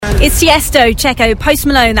It's Tiesto, Checo, Post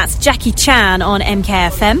Malone, that's Jackie Chan on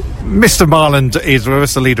MKFM. Mr. Marland is with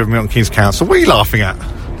us, the leader of Milton Keynes Council. What are you laughing at?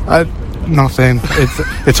 Nothing.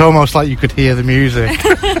 It's almost like you could hear the music.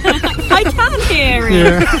 I can hear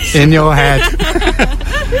it. In your head.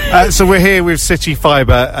 So we're here with City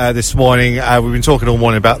Fibre this morning. We've been talking all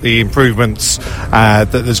morning about the improvements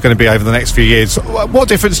that there's going to be over the next few years. What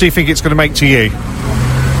difference do you think it's going to make to you?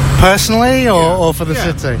 Personally or for the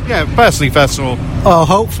city? Yeah, personally, first of all. Oh,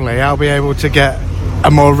 hopefully I'll be able to get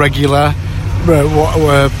a more regular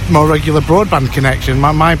broadband connection.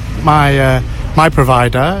 My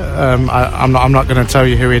provider, I'm not going to tell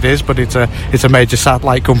you who it is, but it's a major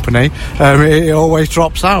satellite company. It always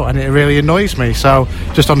drops out, and it really annoys me. So,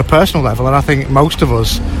 just on a personal level, and I think most of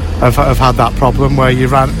us have had that problem where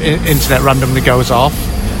internet randomly goes off,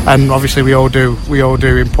 and obviously we all do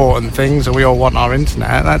important things, and we all want our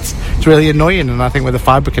internet. It's really annoying, and I think with a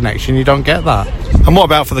fibre connection, you don't get that. And what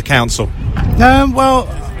about for the council? Well,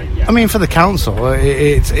 I mean, for the council,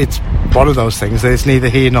 it's one of those things that it's neither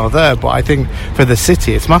here nor there, but I think for the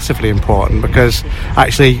city it's massively important because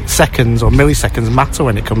actually seconds or milliseconds matter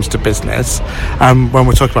when it comes to business. When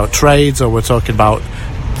we're talking about trades or we're talking about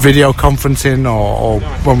video conferencing or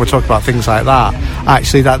when we're talking about things like that,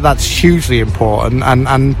 actually that's hugely important,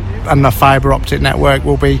 and the fibre optic network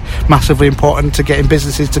will be massively important to getting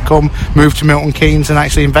businesses to come move to Milton Keynes and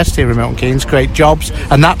actually invest here in Milton Keynes, create jobs,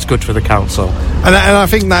 and that's good for the council. And I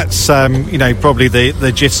think that's probably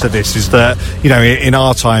the gist of this is that in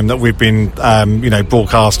our time that we've been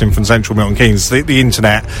broadcasting from central Milton Keynes, the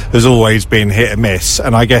internet has always been hit and miss,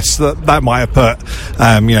 and I guess that might have put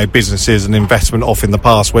businesses and investment off in the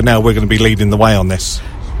past, where now we're going to be leading the way on this.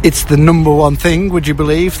 It's the number one thing, would you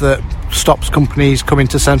believe, that stops companies coming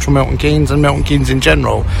to central Milton Keynes and Milton Keynes in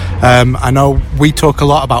general. I know we talk a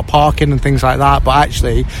lot about parking and things like that, but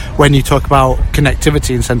actually when you talk about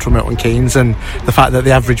connectivity in central Milton Keynes and the fact that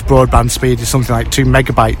the average broadband speed is something like 2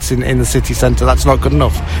 megabytes in the city centre, that's not good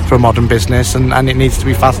enough for a modern business, and it needs to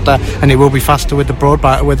be faster, and it will be faster with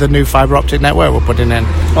the new fibre optic network we're putting in.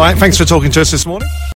 All right, thanks for talking to us this morning.